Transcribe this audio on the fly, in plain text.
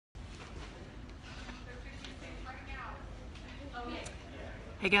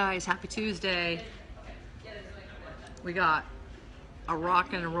Hey guys, happy Tuesday. We got a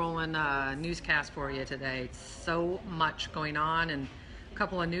rockin' and rollin' newscast for you today. So much going on and a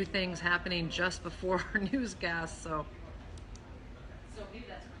couple of new things happening just before our newscast. So maybe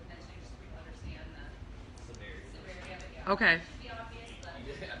that's one thing, so you just understand the severity of it. Yeah. okay. It should be obvious,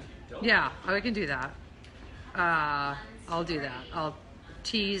 but Yeah, I can do that. I'll do that. I'll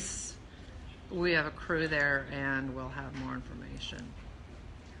tease. We have a crew there and we'll have more information.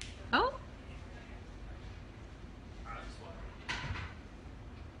 Oh,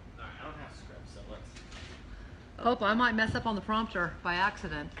 oh, I might mess up on the prompter by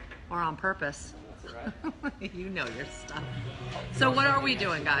accident or on purpose. You know your stuff. So what are we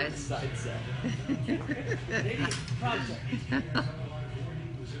doing, guys? I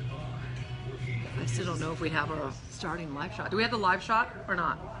still don't know if we have a starting live shot. Do we have the live shot or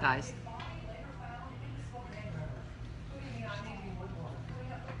not, guys?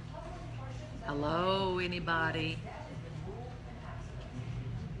 Hello, anybody?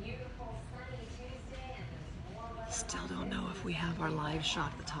 Still don't know if we have our live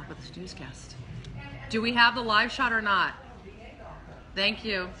shot at the top of this newscast. Do we have the live shot or not? Thank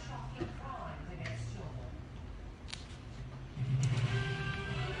you.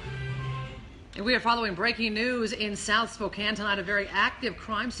 And we are following breaking news in South Spokane tonight. A very active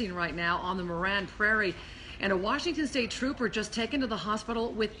crime scene right now on the Moran Prairie. And a Washington State trooper just taken to the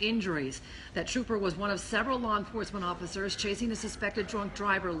hospital with injuries. That trooper was one of several law enforcement officers chasing a suspected drunk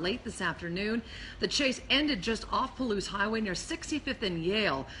driver late this afternoon. The chase ended just off Palouse Highway near 65th and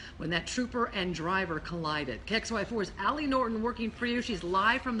Yale when that trooper and driver collided. KXLY4's Allie Norton working for you. She's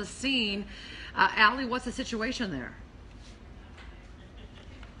live from the scene. Allie, what's the situation there?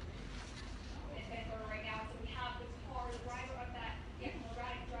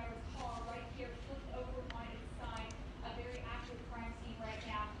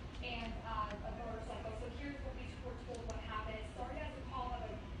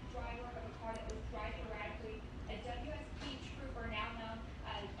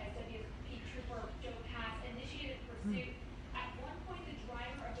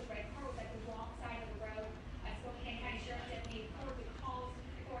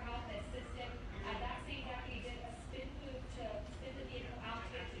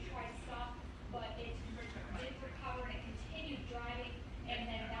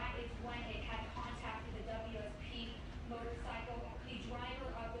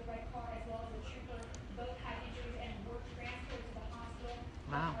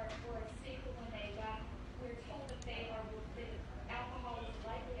 Wow.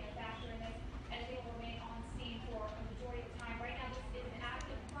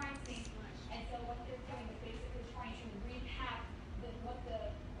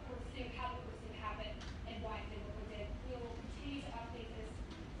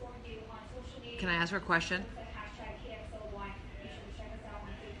 Can I ask her a question?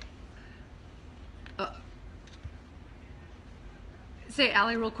 Say,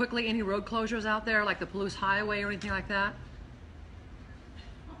 Allie, real quickly, any road closures out there, like the Palouse Highway or anything like that?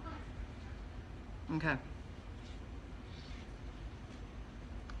 Okay.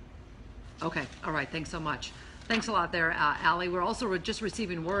 Okay, all right, thanks so much. Thanks a lot there, Allie. We're also just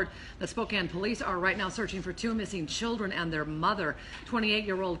receiving word that Spokane police are right now searching for two missing children and their mother.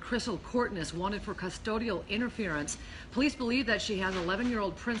 28-year-old Crystal Courtness wanted for custodial interference. Police believe that she has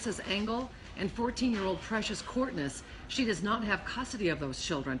 11-year-old Princess Engel and 14-year-old Precious Courtness. She does not have custody of those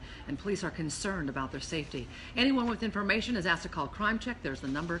children, and police are concerned about their safety. Anyone with information is asked to call Crime Check. There's the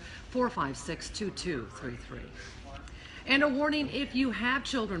number 456-2233. And a warning if you have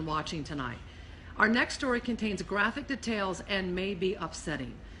children watching tonight. Our next story contains graphic details and may be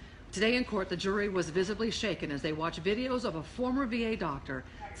upsetting. Today in court, the jury was visibly shaken as they watched videos of a former VA doctor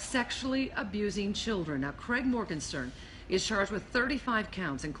sexually abusing children. Now, Craig Morgenstern is charged with 35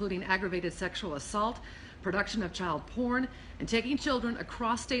 counts, including aggravated sexual assault, production of child porn, and taking children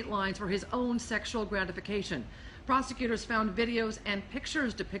across state lines for his own sexual gratification. Prosecutors found videos and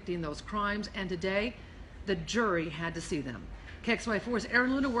pictures depicting those crimes, and today, the jury had to see them. KXLY4's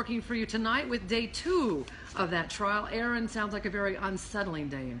Aaron Luna working for you tonight with day 2 of that trial. Aaron, sounds like a very unsettling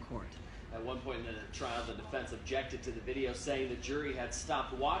day in court. At one point in the trial, the defense objected to the video, saying the jury had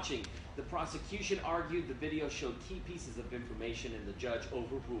stopped watching. The prosecution argued the video showed key pieces of information, and the judge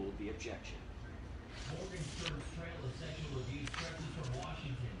overruled the objection.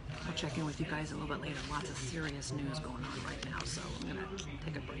 I'll check in with you guys a little bit later. Lots of serious news going on right now, so I'm going to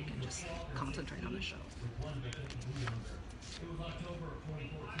take a break and just concentrate on the show. It was October of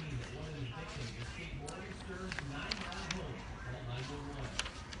 2014 that one of these victims escaped Morgenstern's 9-mile home, called 911.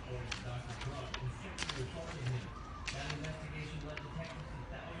 According to Dr. Truck, who sexually assaulted him. That investigation led detectives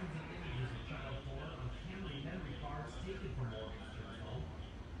to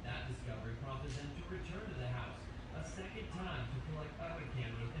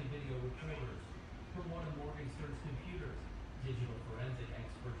from one of Morgenstern's computers. Digital forensic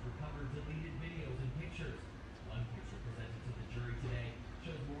experts recovered deleted videos and pictures. One picture presented to the jury today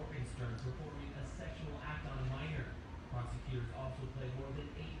shows Morgenstern performing a sexual act on a minor. Prosecutors also played more than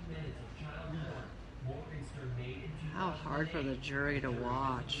 8 minutes of child porn. Morgenstern made in 2008. How hard for the jury to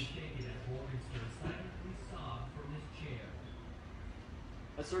watch. Morgenstern silently sobbed from his chair.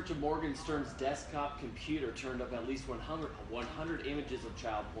 A search of Morgenstern's desktop computer turned up at least 100 images of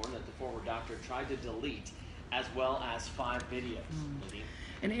child porn that the former doctor tried to delete, as well as 5 videos.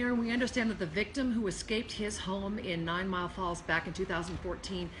 And Aaron, we understand that the victim who escaped his home in 9 Mile Falls back in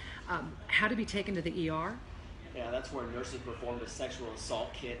 2014 had to be taken to the ER. Yeah, that's where nurses performed a sexual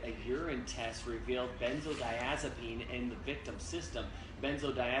assault kit. A urine test revealed benzodiazepine in the victim's system.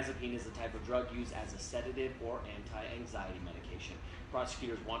 Benzodiazepine is a type of drug used as a sedative or anti-anxiety medication.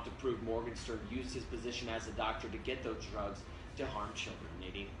 Prosecutors want to prove Morgenstern used his position as a doctor to get those drugs to harm children.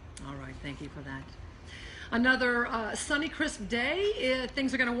 Nadine? All right, thank you for that. Another sunny, crisp day.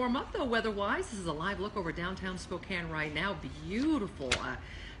 Things are going to warm up, though, weather-wise. This is a live look over downtown Spokane right now. Beautiful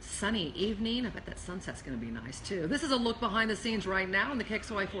sunny evening. I bet that sunset's going to be nice, too. This is a look behind the scenes right now in the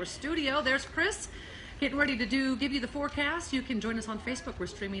KXLY4 studio. There's Chris getting ready to give you the forecast. You can join us on Facebook. We're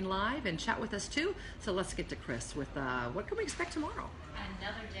streaming live and chat with us, too. So let's get to Chris with what can we expect tomorrow?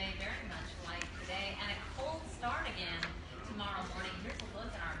 Another day very much like today, and a cold start again tomorrow morning. Here's a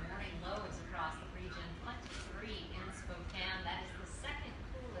look at our morning lows across the region. 23 in Spokane. That is the second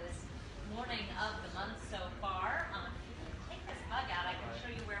coolest morning of the month so far. Take this bug out. I can show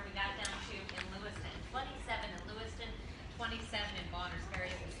you where we got down to in Lewiston. 27 in Lewiston, 27 in Bonners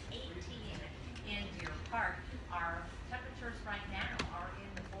Ferry. It was 18 in Deer Park. Our temperatures right now are in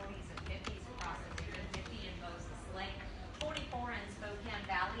the 40s and 50s across the region. 50 in Moses Lake, 44 in Spokane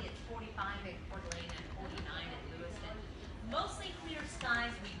Valley. It's 45 in Coeur d'Alene and 49 in Lewiston. Mostly clear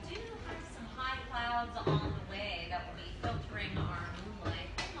skies. We do have some high clouds on the way that will be filtering our moonlight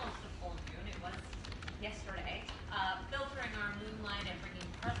almost a full moon. It was yesterday. Filtering our moonlight and bringing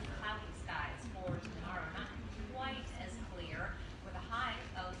partly cloudy skies for tomorrow. Not quite as clear with a high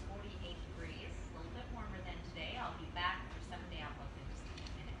of 48 degrees. A little bit warmer than today. I'll be back for 7-day outlook in just a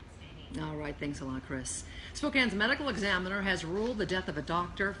few minutes. Nadine. All right, thanks a lot, Chris. Spokane's medical examiner has ruled the death of a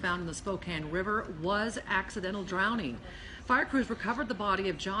doctor found in the Spokane River was accidental drowning. Fire crews recovered the body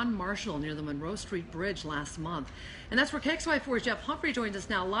of John Marshall near the Monroe Street Bridge last month. And that's where KXLY4's Jeff Humphrey joins us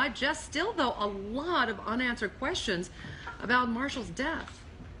now live. Jeff, still, though, a lot of unanswered questions about Marshall's death.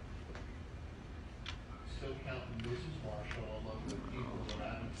 Still counting Mrs. Marshall among the people that are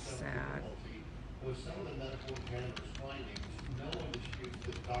having some difficulty. With some of the medical examiner's findings, no one disputes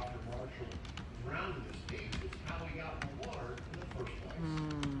that Dr. Marshall drowned in this case. It's how he got in the water in the first place.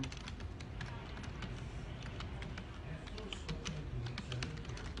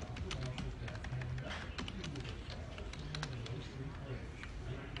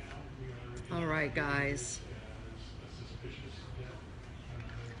 All right, guys.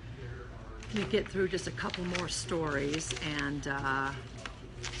 Let me get through just a couple more stories and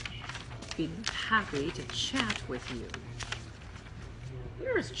be happy to chat with you.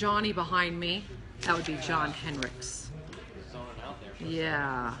 Here's Johnny behind me. That would be John Henricks. Zoning out there.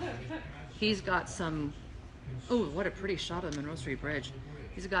 Yeah. He's got some... Oh, what a pretty shot of the Monroe Street Bridge.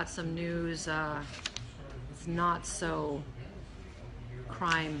 He's got some news. It's not so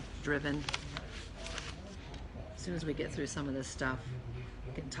crime-driven. As soon as we get through some of this stuff,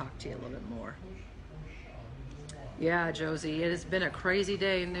 I can talk to you a little bit more. Yeah, Josie, it has been a crazy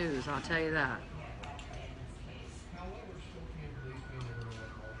day in news, I'll tell you that.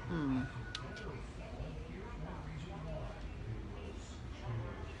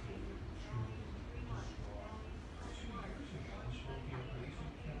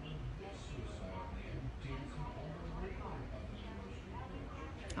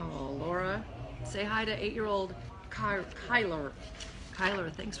 Oh, Laura, say hi to 8-year-old Kyler.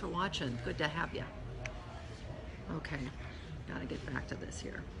 Kyler, thanks for watching. Good to have you. Okay, gotta get back to this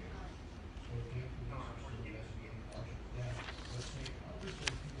here.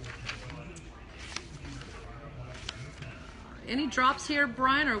 Any drops here,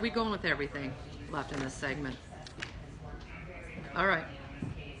 Brian, or are we going with everything left in this segment? All right.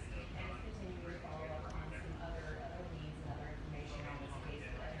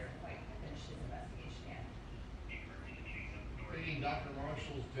 Dr.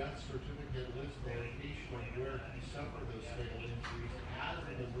 Marshall's death certificate lists the location of where he suffered those fatal injuries as of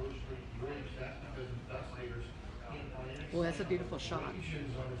the Monroe Street Bridge. That's because investigators can't find any Well, that's a beautiful shot.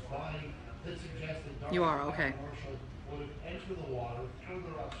 lesions on his body that suggest that Dr. You are, okay. Marshall would have entered the water further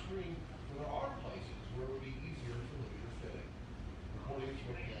upstream, where there are places where it would be easier to leave or fitting. Reporting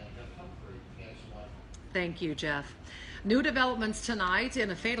to Jeff Humphrey, KXLY4. Thank you, Jeff. New developments tonight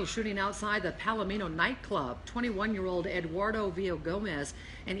in a fatal shooting outside the Palomino nightclub. 21-year-old Eduardo Villagomez,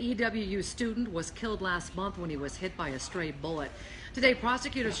 an EWU student, was killed last month when he was hit by a stray bullet. Today,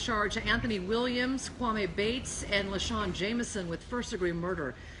 prosecutors charge Anthony Williams, Kwame Bates, and LaShawn Jameson with first-degree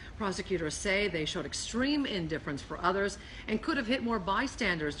murder. Prosecutors say they showed extreme indifference for others and could have hit more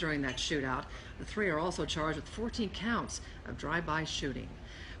bystanders during that shootout. The three are also charged with 14 counts of drive-by shooting.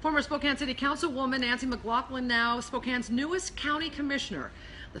 Former Spokane City Councilwoman Nancy McLaughlin, now Spokane's newest county commissioner.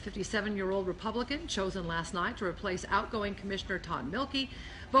 The 57-year-old Republican chosen last night to replace outgoing Commissioner Todd Milkey.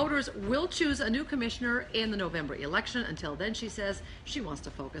 Voters will choose a new commissioner in the November election. Until then, she says she wants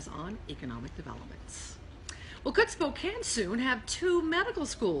to focus on economic developments. Well, could Spokane soon have 2 medical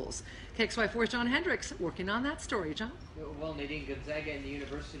schools? KXLY4's John Hendricks working on that story. John? Well, Nadine, Gonzaga and the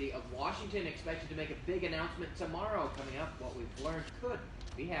University of Washington expected to make a big announcement tomorrow. Coming up, what we've learned could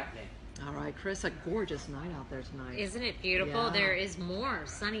be happening. All right, Chris, a gorgeous night out there tonight. Isn't it beautiful? Yeah. There is more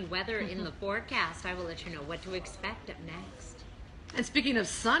sunny weather in the forecast. I will let you know what to expect up next. And speaking of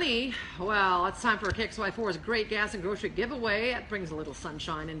sunny, well, it's time for KXLY4's Great Gas and Grocery Giveaway. It brings a little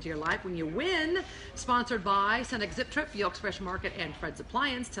sunshine into your life when you win. Sponsored by Senex Zip Trip, Yolks Fresh Market, and Fred's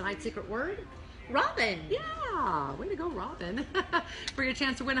Appliance. Tonight's secret word? Robin. Yeah, way to go, Robin. For your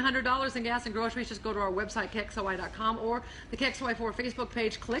chance to win $100 in gas and groceries, just go to our website, KXLY.com, or the KXLY4 Facebook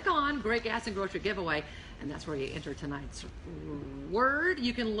page. Click on Great Gas and Grocery Giveaway, and that's where you enter tonight's word.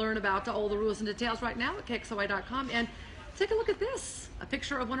 You can learn about all the rules and details right now at KXLY.com. And take a look at this, a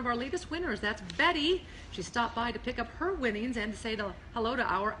picture of one of our latest winners. That's Betty. She stopped by to pick up her winnings and to say hello to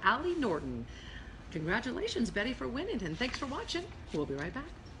our Allie Norton. Congratulations, Betty, for winning, and thanks for watching. We'll be right back.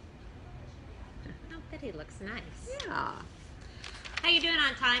 Oh, Betty looks nice. Yeah. How you doing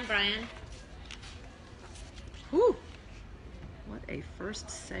on time, Brian? Whew. What a first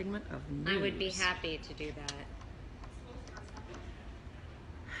segment of news. I would be happy to do that.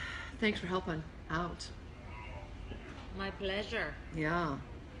 Thanks for helping out. My pleasure. Yeah.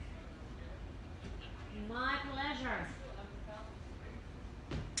 My pleasure.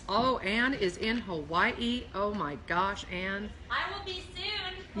 Oh, Ann is in Hawaii. Oh my gosh, Ann. I will be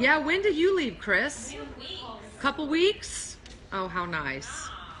soon. Yeah, when do you leave, Chris? 2 weeks. Couple weeks? Oh, how nice.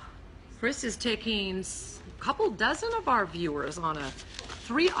 Chris is taking a couple dozen of our viewers on a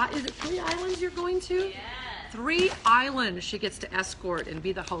is it 3 islands you're going to? Yes. 3 islands she gets to escort and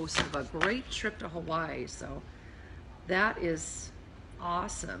be the host of a great trip to Hawaii. So that is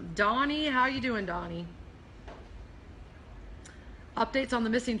awesome. Donnie, how you doing, Donnie? Updates on the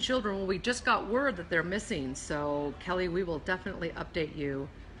missing children. Well, we just got word that they're missing. So, Kelly, we will definitely update you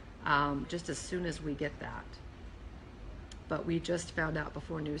just as soon as we get that. But we just found out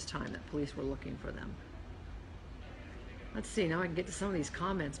before news time that police were looking for them. Let's see. Now I can get to some of these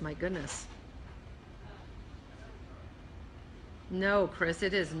comments. My goodness. No, Chris,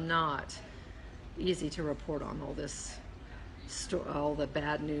 it is not easy to report on all this, all the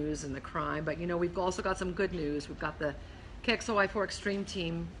bad news and the crime. But, you know, we've also got some good news. We've got the KXLY4 Extreme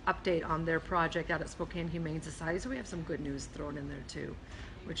Team update on their project out at Spokane Humane Society. So we have some good news thrown in there too,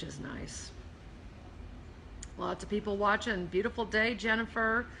 which is nice. Lots of people watching. Beautiful day,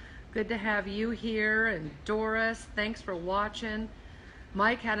 Jennifer. Good to have you here. And Doris, thanks for watching.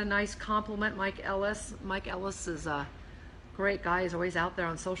 Mike had a nice compliment. Mike Ellis. Mike Ellis is a great guy. He's always out there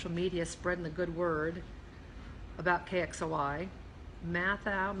on social media spreading the good word about KXLY.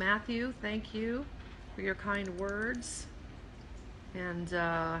 Matthew, thank you for your kind words. And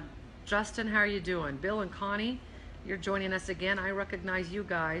Justin, how are you doing? Bill and Connie, you're joining us again. I recognize you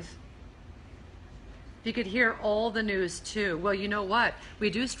guys. If you could hear all the news too. Well, you know what? We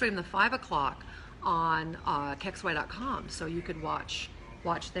do stream the 5 o'clock on KXLY.com, so you could watch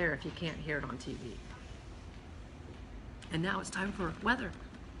there if you can't hear it on TV. And now it's time for weather.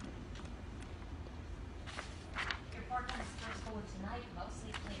 Your forecast for tonight,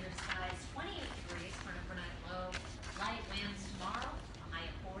 mostly clear skies, 28 degrees for an overnight low. Light winds tomorrow, a high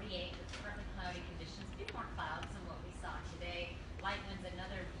of 48 with partly cloudy conditions. A few more clouds than what we saw today. Light winds,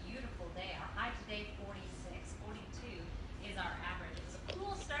 another beautiful day. Our high today, 46. 42 is our average. It was a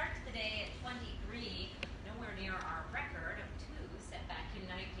cool start to the day at 23, nowhere near our record of 2 set back in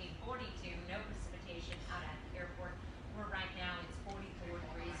 1942. No precipitation out at the airport. Right now it's 44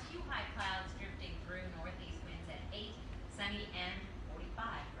 degrees. Few high clouds drifting through. Northeast winds at 8, sunny and 45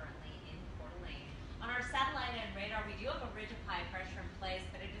 currently in Coeur d'Alene. On our satellite and radar, we do have a ridge of high pressure in place,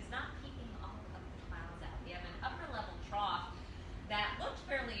 but it is not keeping all of the clouds out. We have an upper level trough that looked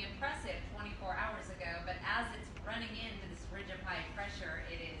fairly impressive 24 hours ago, but as it's running into this ridge of high pressure,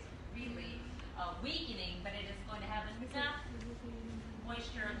 it is really weakening, but it is going to have enough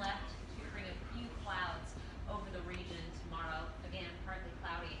moisture left to bring a few clouds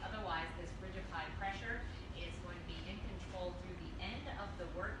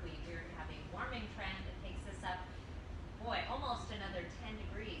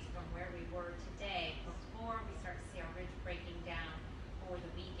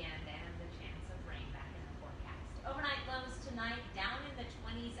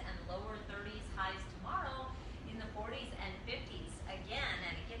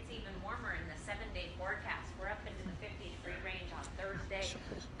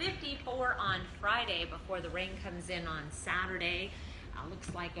today. 54 on Friday before the rain comes in on Saturday.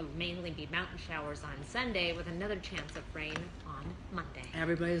 Looks like it'll mainly be mountain showers on Sunday with another chance of rain on Monday.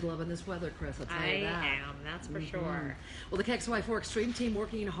 Everybody's loving this weather, Chris. I'll tell you that. I am, that's for sure. Well, the KXLY4 Extreme team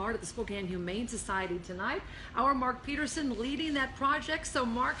working hard at the Spokane Humane Society tonight. Our Mark Peterson leading that project. So,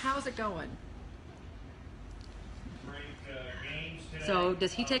 Mark, how's it going? So,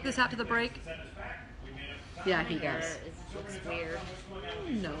 does he take this out to the break? Yeah, he does. It looks weird.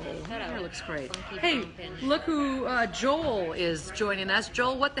 No, hair looks great. Funky Hey, bumping. look who Joel is joining us.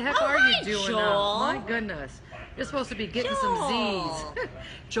 Joel, what the heck Oh, are hi, you doing Joel. now? My goodness. You're supposed to be getting some Joel. Z's.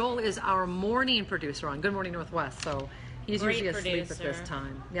 Joel is our morning producer on Good Morning Northwest, so he's Great usually asleep at this producer.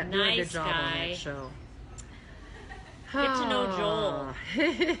 time. Yeah, doing a good Nice job on guy. that show. Get to know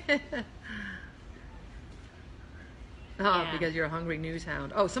Joel. Yeah. Because you're a hungry news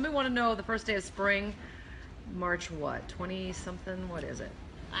hound. Oh, somebody want to know the first day of spring, March what? 20-something? What is it?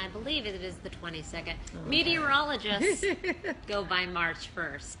 I believe it is the 22nd. Meteorologists go by March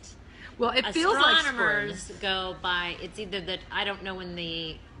 1st. Well, it feels like spring. Astronomers go by, it's either that, I don't know when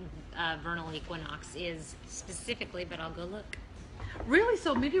the vernal equinox is specifically, but I'll go look. Really?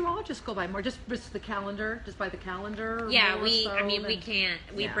 So meteorologists go by more just the calendar, just by the calendar? Yeah, more we, so I mean, we than- can't,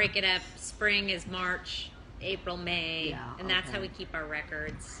 we Yeah. break it up. Spring is March, April, May, Yeah, and that's okay. how we keep our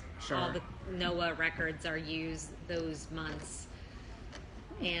records. Sure. All the NOAA records are used those months.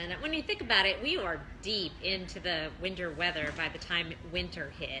 And when you think about it, we are deep into the winter weather by the time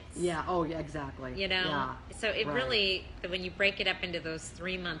winter hits. Yeah. Oh, yeah. Exactly. You know, Yeah. so it Right. really, when you break it up into those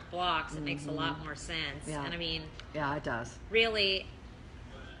 3-month blocks, it makes a lot more sense. Yeah. And I mean, Yeah, it does. really,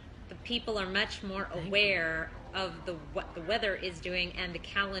 the people are much more aware of what the weather is doing and the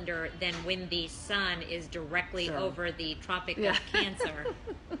calendar than when the sun is directly Sure. over the Tropic Yeah. of Cancer.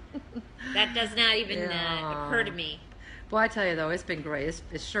 That does not even Yeah. occur to me. Well, I tell you though, it's been great.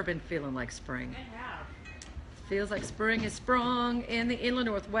 It's sure been feeling like spring. Feels like spring is sprung in the inland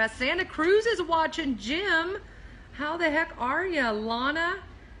Northwest. Santa Cruz is watching. Jim, how the heck are you? Lana,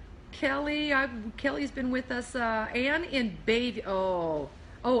 Kelly, Kelly's been with us. Ann in Bayview.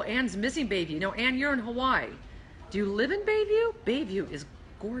 Oh, Ann's missing Bayview. No, Ann, you're in Hawaii. Do you live in Bayview? Bayview is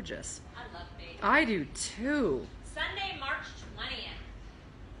gorgeous. I love baby. I do too. Sunday, March 20th.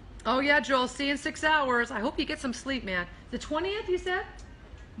 Oh yeah, Joel, see you in 6 hours. I hope you get some sleep, man. The 20th, you said?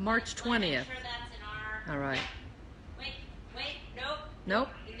 March 20th. Make sure that's in our... All right. Wait, nope. Nope.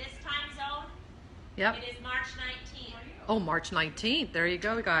 In this time zone, Yep. it is March 19th. Oh, March 19th. There you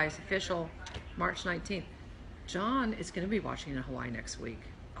go, guys. Official March 19th. John is going to be watching in Hawaii next week.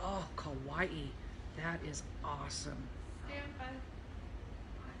 Oh, Kauai. That is awesome.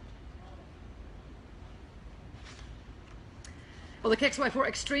 Well, the KXY4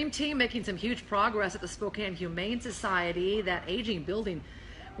 Extreme team making some huge progress at the Spokane Humane Society. That aging building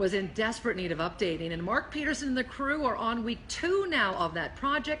was in desperate need of updating. And Mark Peterson and the crew are on week 2 now of that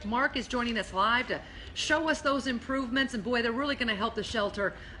project. Mark is joining us live to show us those improvements. And boy, they're really going to help the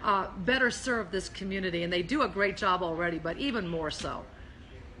shelter better serve this community. And they do a great job already, but even more so.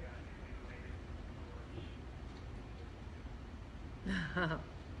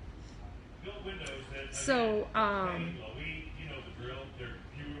 Built windows that So, you know the drill. They're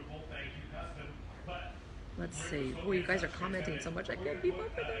beautiful. Thank you, custom. But let's see. Boy, you guys are commenting so much. I can't keep up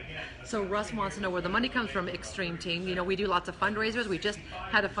with it. So Russ wants to know where the money comes from. Extreme Team. You know, we do lots of fundraisers. We just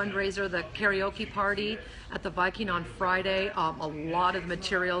had a fundraiser, the karaoke party at the Viking on Friday. A lot of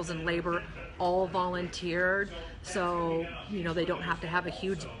materials and labor, all volunteered. So you know, they don't have to have a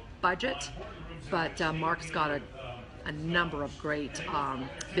huge budget. But Mark's got a number of great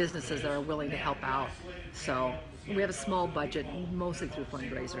businesses that are willing to help out. So we have a small budget, mostly through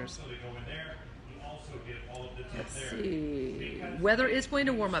fundraisers. Let's see. Weather is going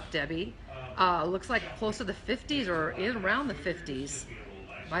to warm up, Debbie. Looks like close to the 50s or in around the 50s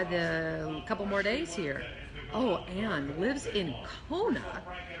by the couple more days here. Oh, Ann lives in Kona.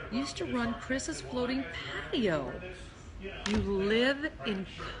 Used to run Chris's Floating Patio. You live in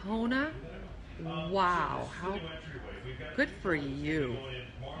Kona? Wow. How good for you.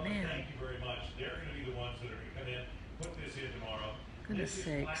 Man. Thank you very much. They're going to be the ones that are going to come in, put this in tomorrow. Goodness This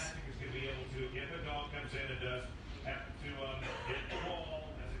sakes. plastic is going to be able to, if a dog comes in and does happen to hit the wall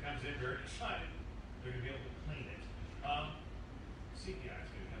as it comes in very excited, they're going to be able to clean it. CPI is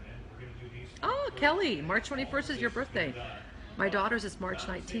going to come in. We're going to do these. Oh, Kelly, March 21st is your birthday. My daughter's is March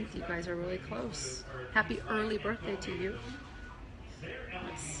 19th. You guys are really close. Happy early birthday to you.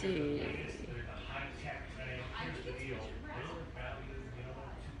 Let's see.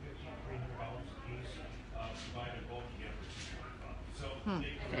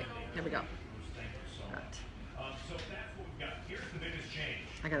 Okay, here we go. So that's what we've got. Here's the biggest change.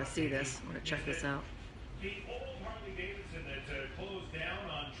 I gotta see this. I'm gonna check this out. The old Harley Davidson that closed down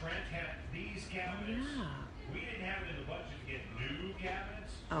on Trent had these cabinets. Yeah. We didn't have it in the budget to get new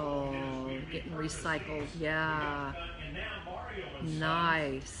cabinets. Oh, getting recycled. Yeah. And now Mario and Sons.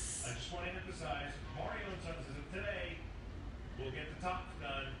 Nice. I just want to emphasize, Mario and Sons is today. We'll get the top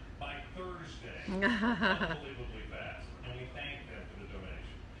done by Thursday. Unbelievably fast. And we thank them for the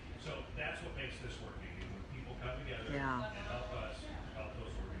donation. So that's what makes this work. When people come together Yeah. and help us, help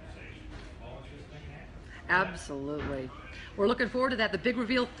those organizations. Volunteers make it happen. Absolutely. We're looking forward to that. The big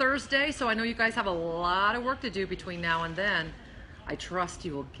reveal Thursday, so I know you guys have a lot of work to do between now and then. I trust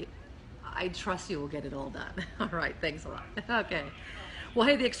you will get it all done. All right, thanks a lot. Okay. Well,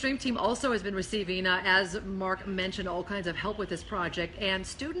 hey, the Extreme team also has been receiving, as Mark mentioned, all kinds of help with this project. And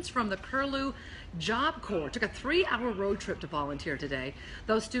students from the Curlew Job Corps took a 3-hour road trip to volunteer today.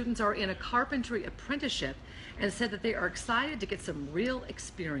 Those students are in a carpentry apprenticeship and said that they are excited to get some real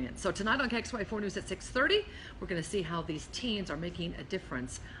experience. So tonight on KXLY4 News at 6:30, we're going to see how these teens are making a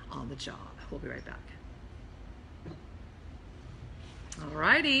difference on the job. We'll be right back. All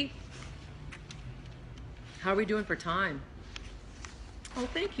righty. How are we doing for time? Oh,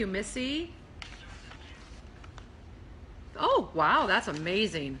 thank you, Missy. Oh, wow, that's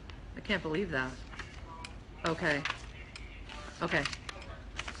amazing. I can't believe that. Okay. Okay.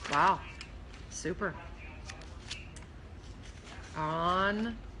 Wow. Super.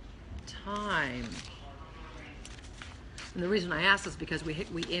 On time. And the reason I asked is because we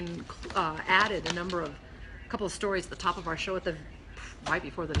added a couple of stories at the top of our show right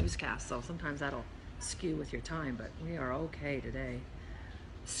before the newscast, so sometimes that'll skew with your time, but we are okay today.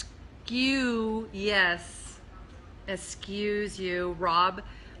 Skew, yes. Excuse you. Rob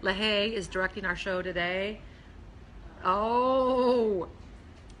LaHaye is directing our show today. Oh.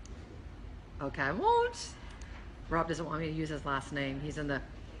 Okay, I won't. Rob doesn't want me to use his last name. He's in the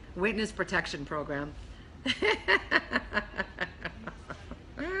Witness Protection Program.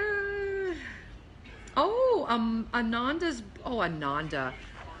 Ananda.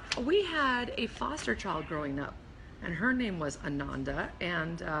 We had a foster child growing up, and her name was Ananda,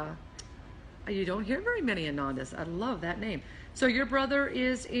 and you don't hear very many Anandas. I love that name. So your brother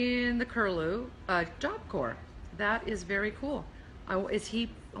is in the Curlew Job Corps. That is very cool. I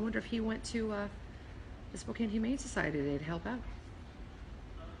wonder if he went to the Spokane Humane Society today to help out.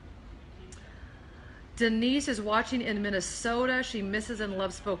 Denise is watching in Minnesota. She misses and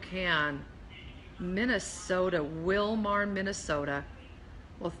loves Spokane. Minnesota, Wilmar, Minnesota.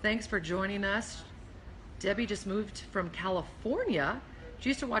 Well, thanks for joining us. Debbie just moved from California. She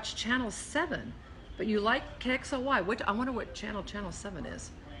used to watch Channel 7, but you like KXLY. I wonder what Channel 7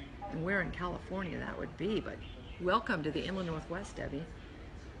 is and where in California that would be, but welcome to the Inland Northwest, Debbie.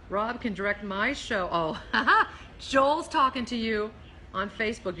 Rob can direct my show. Oh, Joel's talking to you on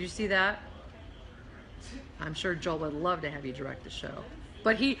Facebook. Did you see that? I'm sure Joel would love to have you direct the show.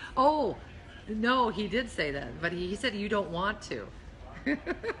 But no, he did say that, but he said you don't want to.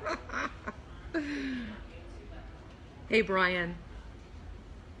 Hey, Brian.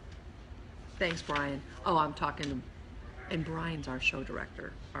 Thanks, Brian. Oh, I'm talking to, and Brian's our show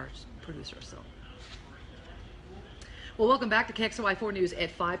director, our producer, so. Well, welcome back to KXLY4 News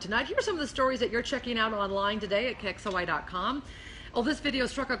at 5 tonight. Here are some of the stories that you're checking out online today at KXLY.com. Oh, this video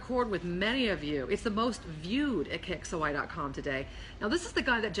struck a chord with many of you. It's the most viewed at KXLY.com today. Now, this is the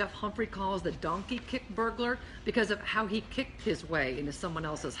guy that Jeff Humphrey calls the donkey kick burglar because of how he kicked his way into someone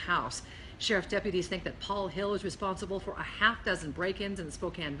else's house. Sheriff deputies think that Paul Hill is responsible for a half-dozen break-ins in the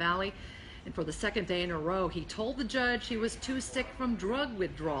Spokane Valley. And for the second day in a row, he told the judge he was too sick from drug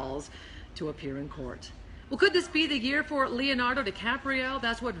withdrawals to appear in court. Well, could this be the year for Leonardo DiCaprio?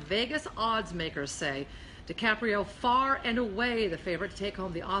 That's what Vegas odds makers say. DiCaprio far and away the favorite to take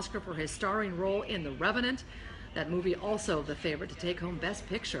home the Oscar for his starring role in The Revenant. That movie also the favorite to take home Best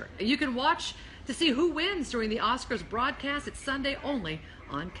Picture. You can watch to see who wins during the Oscars broadcast. It's Sunday only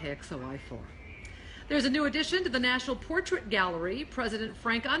on KXLY4. There's a new addition to the National Portrait Gallery, President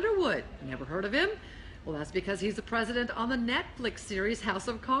Frank Underwood. Never heard of him? Well, that's because he's the president on the Netflix series House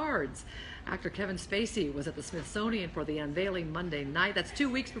of Cards. Actor Kevin Spacey was at the Smithsonian for the unveiling Monday night. That's 2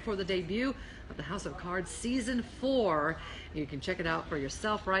 weeks before the debut of the House of Cards Season 4. You can check it out for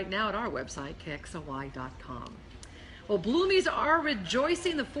yourself right now at our website, KXLY.com. Well, Bloomies are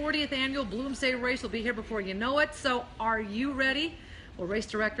rejoicing. The 40th annual Bloomsday race will be here before you know it. So are you ready? Well, race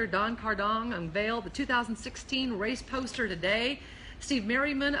director Don Cardong unveiled the 2016 race poster today. Steve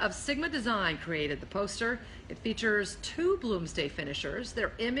Merriman of Sigma Design created the poster. It features 2 Bloomsday finishers,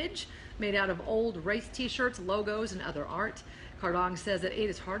 their image made out of old race t-shirts, logos, and other art. Cardong says that it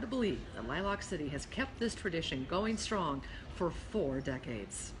is hard to believe that Lilac City has kept this tradition going strong for 4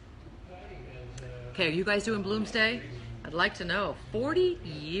 decades. Okay, are you guys doing Bloomsday? I'd like to know. 40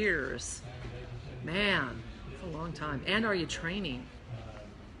 years. Man, that's a long time. And are you training?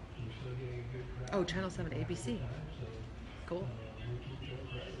 Oh, Channel 7 ABC. Cool.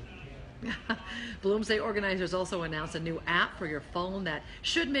 Bloomsday organizers also announced a new app for your phone that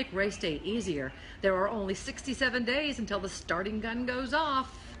should make race day easier. There are only 67 days until the starting gun goes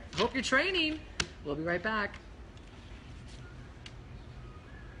off. Hope you're training. We'll be right back.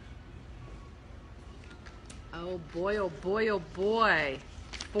 Oh boy, oh boy, oh boy.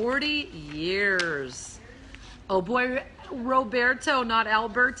 40 years. Oh boy, Roberto, not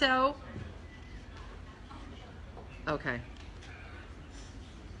Alberto. Okay.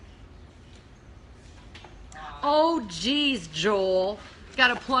 Oh, geez, Joel.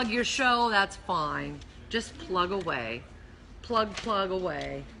 Gotta plug your show, that's fine. Just plug away. Plug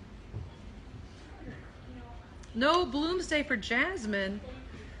away. No Bloomsday for Jasmine.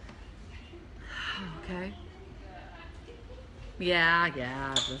 Okay. Yeah,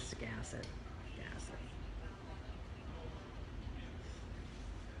 just gas it.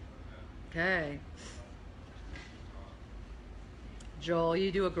 Okay. Joel,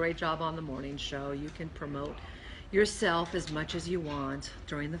 you do a great job on the morning show. You can promote yourself as much as you want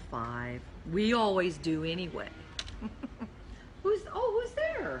during the 5. We always do anyway. Who's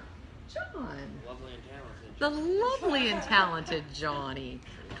there? John. Lovely and talented. The lovely and talented Johnny.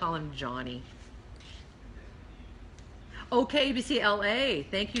 Call him Johnny. Okay, ABC LA.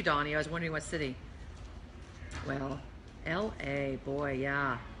 Thank you, Donnie. I was wondering what city. Well, LA, boy,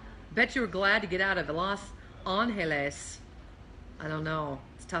 yeah. Bet you were glad to get out of Los Angeles. I don't know.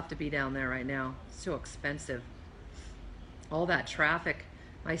 It's tough to be down there right now. It's so expensive. All that traffic.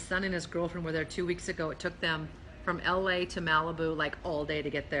 My son and his girlfriend were there 2 weeks ago. It took them from LA to Malibu like all day to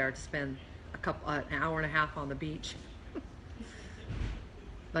get there, to spend an hour and a half on the beach.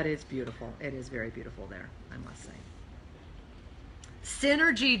 But it's beautiful. It is very beautiful there, I must say.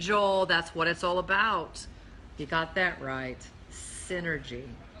 Synergy, Joel. That's what it's all about. You got that right. Synergy.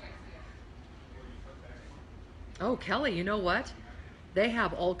 Oh, Kelly, you know what? They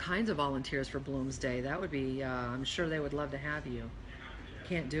have all kinds of volunteers for Bloomsday. That would be, I'm sure they would love to have you.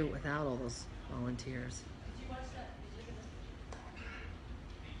 Can't do it without all those volunteers.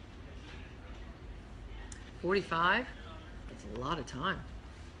 45? That's a lot of time.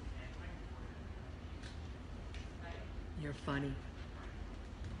 You're funny.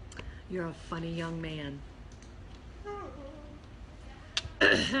 You're a funny young man.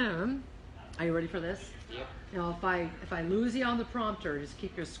 Are you ready for this? Yep. Now, if I lose you on the prompter, just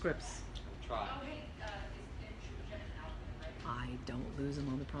keep your scripts. Try. I don't lose them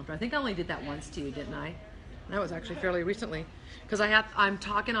on the prompter. I think I only did that once to you, didn't I? That was actually fairly recently, because I'm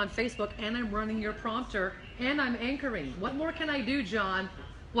talking on Facebook and I'm running your prompter and I'm anchoring. What more can I do, John?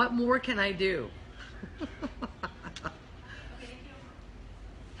 What more can I do?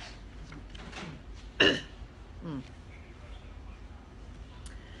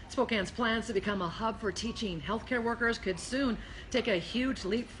 Spokane's plans to become a hub for teaching healthcare workers could soon take a huge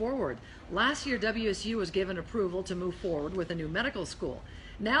leap forward. Last year, WSU was given approval to move forward with a new medical school.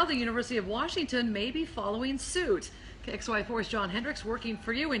 Now the University of Washington may be following suit. KXLY4's John Hendricks working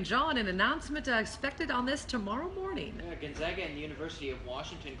for you. And John, an announcement expected on this tomorrow morning. Yeah, Gonzaga and the University of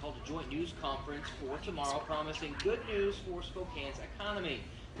Washington called a joint news conference for tomorrow, promising good news for Spokane's economy.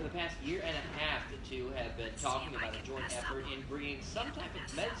 For the past year and a half, the two have been talking about a joint effort in bringing some type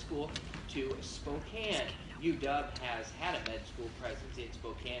of med school to Spokane. UW has had a med school presence in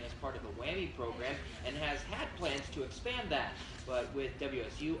Spokane as part of the WWAMI program and has had plans to expand that. But with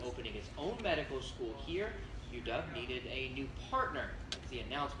WSU opening its own medical school here, UW needed a new partner. That's the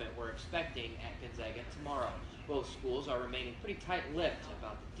announcement we're expecting at Gonzaga tomorrow. Both schools are remaining pretty tight-lipped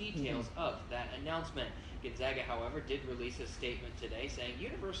about the details of that announcement. Gonzaga, however, did release a statement today saying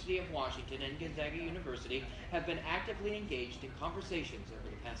University of Washington and Gonzaga University have been actively engaged in conversations over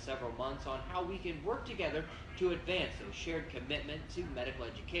the past several months on how we can work together to advance a shared commitment to medical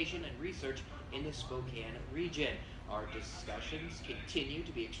education and research in the Spokane region. Our discussions continue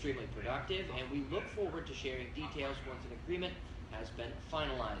to be extremely productive, and we look forward to sharing details once an agreement has been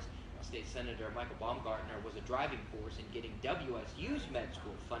finalized. State Senator Michael Baumgartner was a driving force in getting WSU's med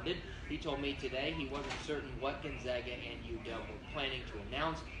school funded. He told me today he wasn't certain what Gonzaga and UW were planning to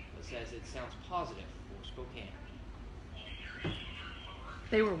announce, but says it sounds positive for Spokane.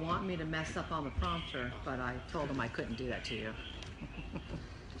 They were wanting me to mess up on the prompter, but I told them I couldn't do that to you.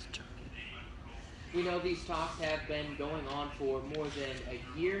 Just joking. We know these talks have been going on for more than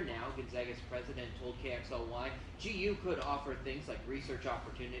a year now. Gonzaga's president told KXLY GU could offer things like research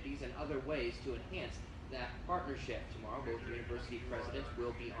opportunities and other ways to enhance that partnership. Tomorrow, both university presidents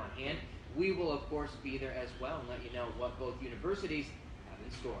will be on hand. We will, of course, be there as well and let you know what both universities have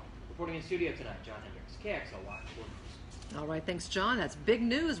in store. Reporting in studio tonight, John Hendricks, KXLY 4 News. All right, thanks, John. That's big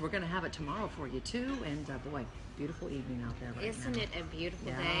news. We're going to have it tomorrow for you, too. And, boy, beautiful evening out there right Isn't now. it a beautiful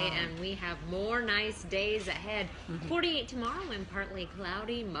Yeah. day? And we have more nice days ahead. 48 tomorrow and partly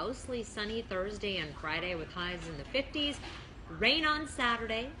cloudy, mostly sunny Thursday and Friday with highs in the 50s. Rain on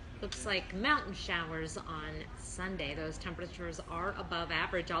Saturday. Looks like mountain showers on Sunday. Those temperatures are above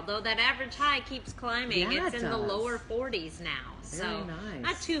average, although that average high keeps climbing. Yeah, it's it in the does. lower 40s now. Very So nice.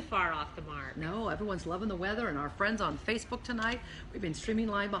 not too far off the mark. No, everyone's loving the weather, and our friends on Facebook tonight, we've been streaming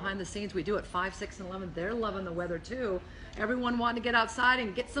live behind the scenes. We do at 5, 6, and 11. They're loving the weather, too. Everyone wanting to get outside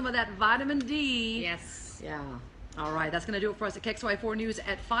and get some of that vitamin D. Yes. Yeah. All right, that's going to do it for us at KXLY4 News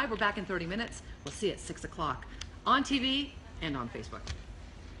at 5. We're back in 30 minutes. We'll see you at 6 o'clock on TV and on Facebook.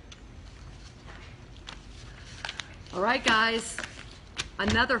 All right, guys.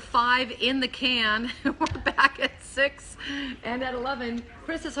 Another 5 in the can. We're back at 6 and at 11.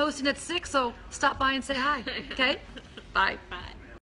 Chris is hosting at 6, so stop by and say hi. Okay? Bye. Bye.